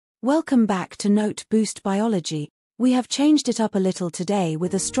Welcome back to Note Boost Biology. We have changed it up a little today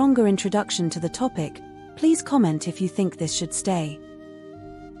with a stronger introduction to the topic. Please comment if you think this should stay.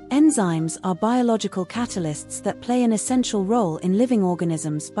 Enzymes are biological catalysts that play an essential role in living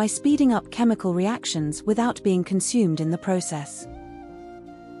organisms by speeding up chemical reactions without being consumed in the process.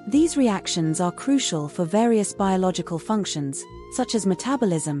 These reactions are crucial for various biological functions, such as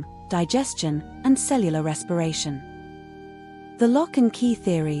metabolism, digestion, and cellular respiration. The lock and key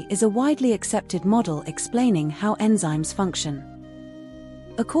theory is a widely accepted model explaining how enzymes function.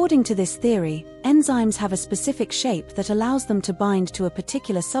 According to this theory, enzymes have a specific shape that allows them to bind to a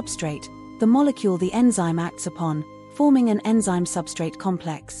particular substrate, the molecule the enzyme acts upon, forming an enzyme-substrate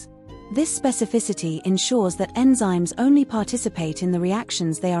complex. This specificity ensures that enzymes only participate in the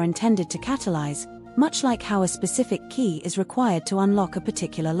reactions they are intended to catalyze, much like how a specific key is required to unlock a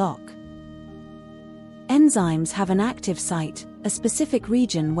particular lock. Enzymes have an active site, a specific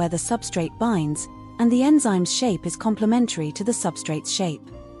region where the substrate binds, and the enzyme's shape is complementary to the substrate's shape.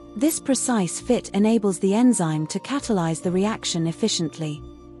 This precise fit enables the enzyme to catalyze the reaction efficiently.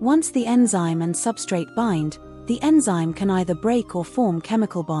 Once the enzyme and substrate bind, the enzyme can either break or form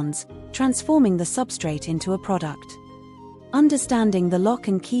chemical bonds, transforming the substrate into a product. Understanding the lock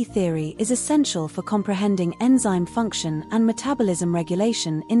and key theory is essential for comprehending enzyme function and metabolism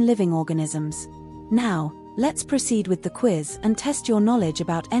regulation in living organisms. Now, let's proceed with the quiz and test your knowledge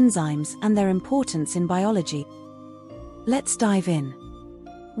about enzymes and their importance in biology. Let's dive in.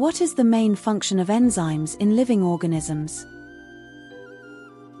 What is the main function of enzymes in living organisms?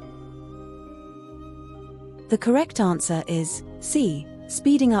 The correct answer is C.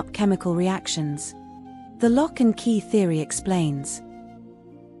 Speeding up chemical reactions. The lock and key theory explains.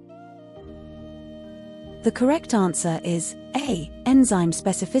 The correct answer is A. Enzyme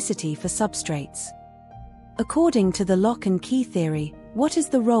specificity for substrates. According to the lock and key theory, what is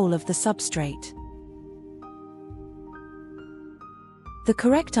the role of the substrate? The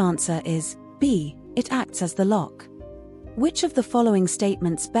correct answer is B. It acts as the lock. Which of the following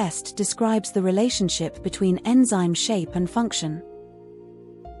statements best describes the relationship between enzyme shape and function?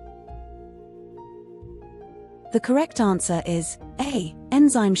 The correct answer is A.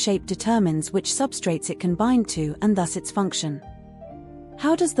 Enzyme shape determines which substrates it can bind to and thus its function.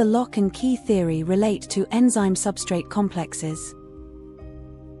 How does the lock and key theory relate to enzyme-substrate complexes?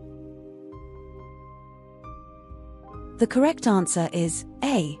 The correct answer is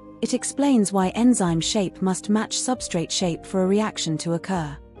A. It explains why enzyme shape must match substrate shape for a reaction to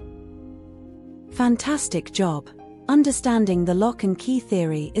occur. Fantastic job! Understanding the lock and key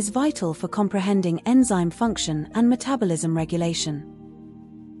theory is vital for comprehending enzyme function and metabolism regulation.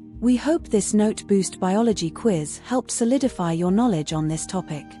 We hope this Note Boost Biology quiz helped solidify your knowledge on this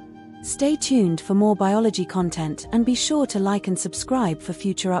topic. Stay tuned for more biology content and be sure to like and subscribe for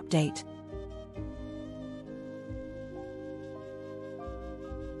future updates.